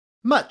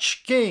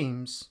Mutch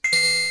Games.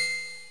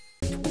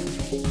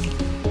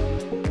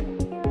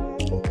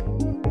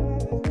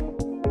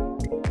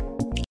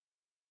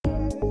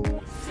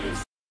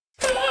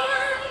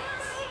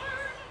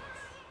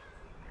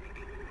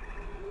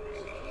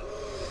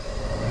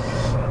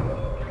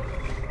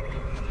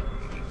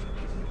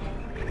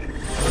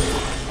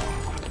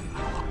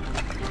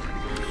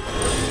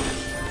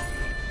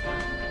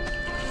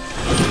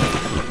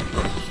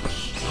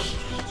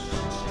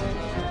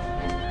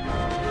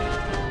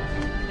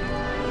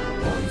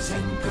 Boys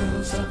and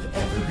girls of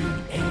every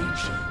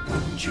age,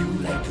 wouldn't you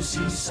like to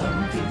see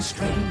something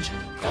strange?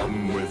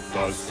 Come with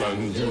us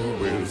and you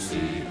will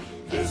see.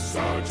 This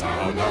our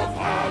town of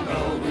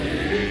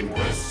Halloween.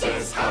 This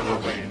is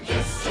Halloween.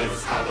 This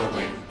is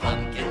Halloween.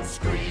 Pumpkins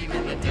scream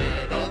in the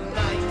dead of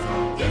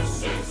night.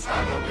 This is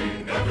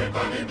Halloween.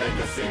 Everybody make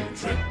a scene.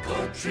 Trick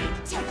or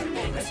treat. Tell the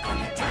neighbors on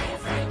the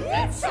diaphragm.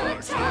 It's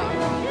our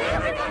town.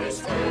 Everybody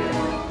scream.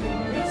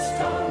 This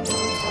town of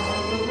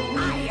Halloween.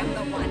 I am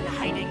the one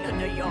hiding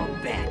under your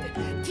bed,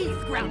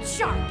 teeth ground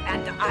sharp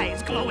and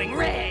eyes glowing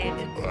red.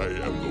 I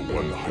am the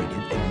one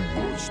hiding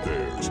under your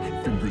stairs.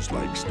 Fingers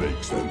like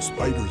snakes and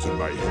spiders in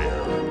my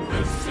hair.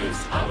 This is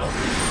Halloween.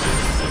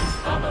 This is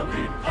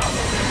Halloween.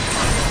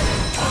 Halloween.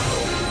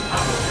 Halloween.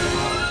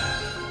 Halloween.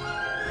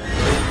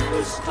 In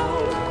this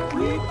town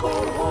we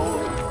call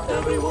home.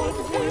 Everyone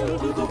hail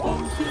to the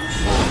pumpkin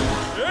song.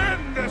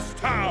 In this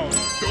town,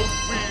 don't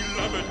we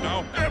love it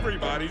now?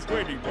 Everybody's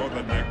waiting for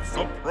the next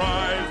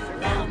surprise.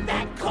 Round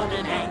that corner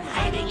and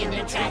hiding in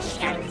the trash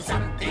can,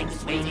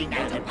 something's waiting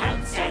now to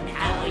pounce and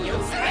how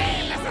you'll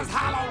scream. This is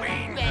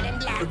Halloween. Red and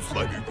black. It's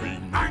slimy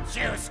green. Aren't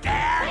you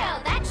scared?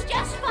 Well, that's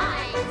just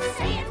fine.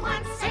 Say it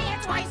once, say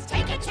it twice,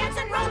 take a chance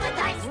and roll the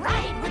dice.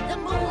 Ride with the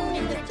moon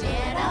in the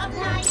dead of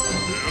night.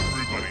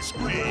 Everybody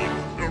scream.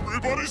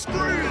 Everybody scream.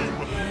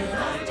 In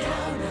our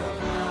town of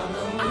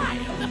Halloween. I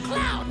am the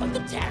clown with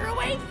the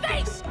tearaway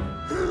face.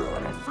 Here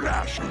in a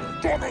flash,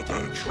 gone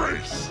without a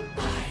trace. I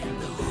am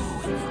the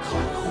who and you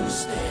call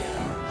who's there.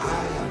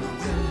 I am the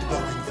wind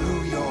blowing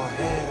through your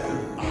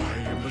hair. I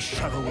am the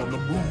shadow on the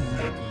moon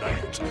at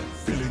night,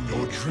 filling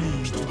your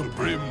dreams to the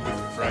brim with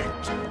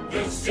fright.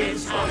 This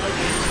is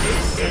Halloween.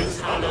 This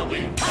is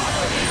Halloween.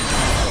 Halloween.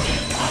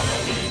 Halloween.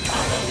 Halloween.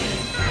 Halloween.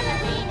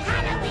 Halloween,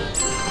 Halloween.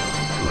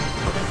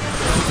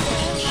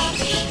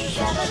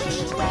 There are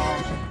things everywhere.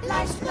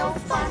 Life's no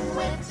fun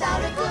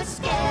without a good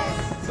scare.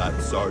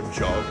 That's our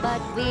job.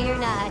 But we're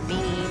not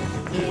mean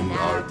in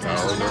our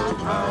town of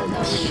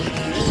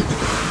Halloween.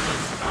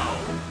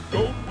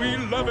 Don't we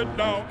love it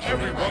now?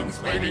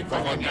 Everyone's waiting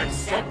for the next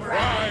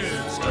surprise.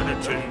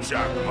 Skeleton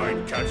Jack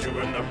might catch you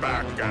in the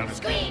back and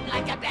Scream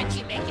like a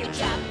banshee, make you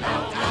jump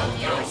out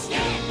of your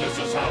skin. this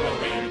is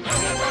Halloween.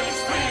 Everybody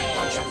scream.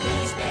 Won't you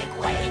please make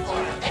way for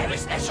a very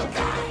special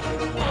guy?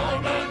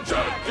 One man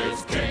Jack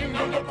is king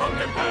of the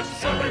pumpkin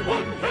patch.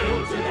 Everyone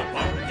hail to the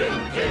pumpkin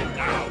king.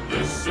 Now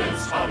this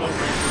is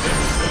Halloween.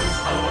 This is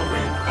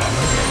Halloween.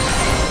 Halloween.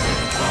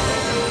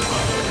 Halloween.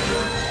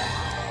 Halloween.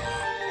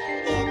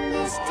 In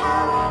this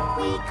town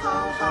we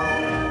call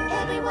home.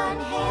 Everyone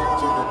hail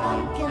to the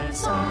pumpkin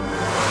song.